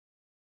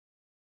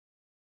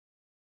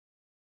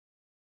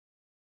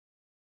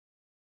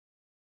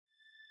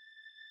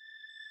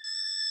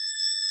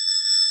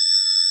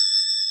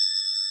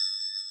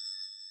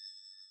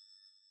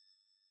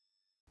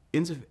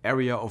In the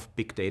area of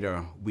big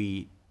data,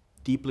 we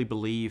deeply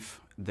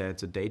believe that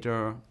the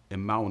data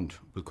amount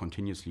will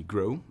continuously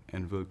grow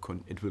and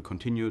it will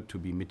continue to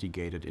be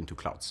mitigated into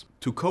clouds.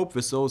 To cope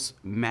with those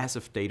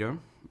massive data,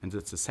 and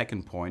that's the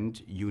second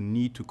point, you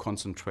need to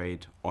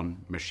concentrate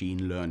on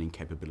machine learning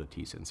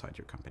capabilities inside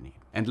your company.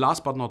 And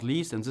last but not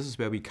least, and this is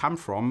where we come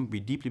from, we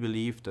deeply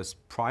believe that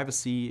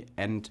privacy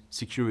and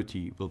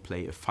security will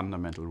play a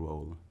fundamental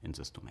role in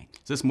this domain.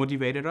 This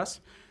motivated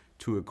us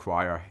to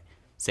acquire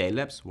Sail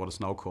Labs, what is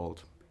now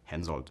called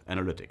HENSOLDT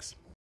Analytics.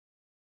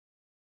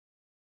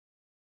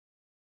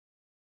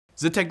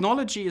 The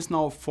technology is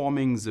now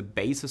forming the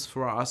basis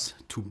for us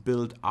to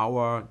build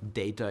our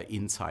data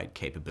insight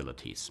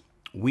capabilities.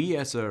 We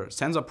as a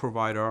sensor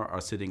provider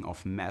are sitting on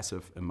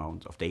massive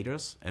amounts of data,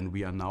 and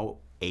we are now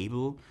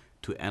able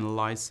to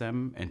analyze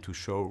them and to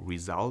show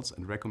results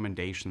and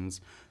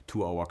recommendations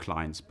to our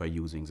clients by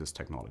using this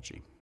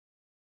technology.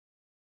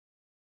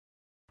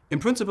 In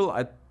principle,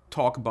 I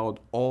talk about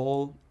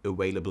all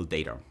available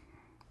data.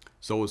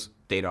 Those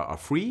data are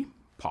free,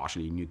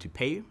 partially you need to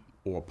pay,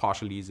 or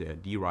partially they're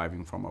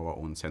deriving from our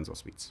own sensor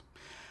suites.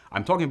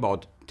 I'm talking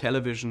about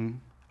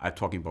television, I'm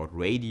talking about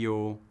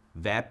radio,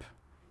 web,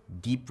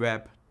 deep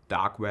web,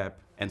 dark web,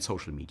 and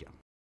social media.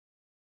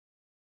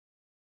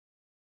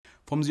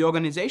 From the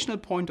organizational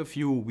point of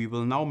view, we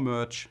will now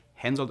merge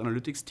HENSOLDT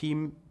Analytics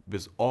team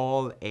with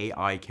all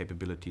AI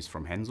capabilities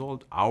from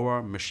HENSOLDT.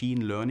 Our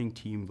machine learning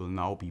team will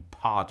now be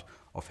part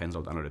of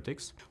HENSOLDT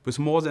Analytics. With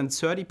more than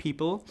 30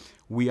 people,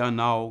 we are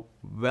now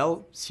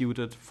well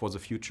suited for the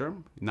future.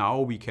 Now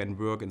we can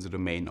work in the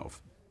domain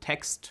of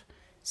text,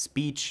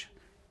 speech,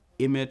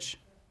 image,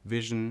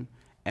 vision,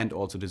 and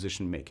also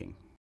decision making.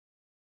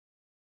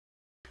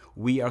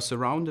 We are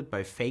surrounded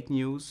by fake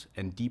news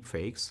and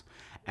deepfakes,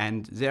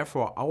 and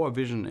therefore our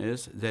vision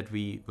is that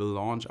we will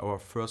launch our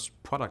first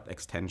product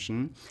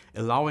extension,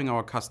 allowing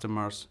our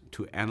customers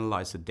to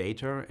analyze the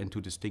data and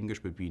to distinguish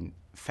between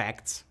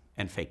facts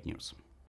and fake news.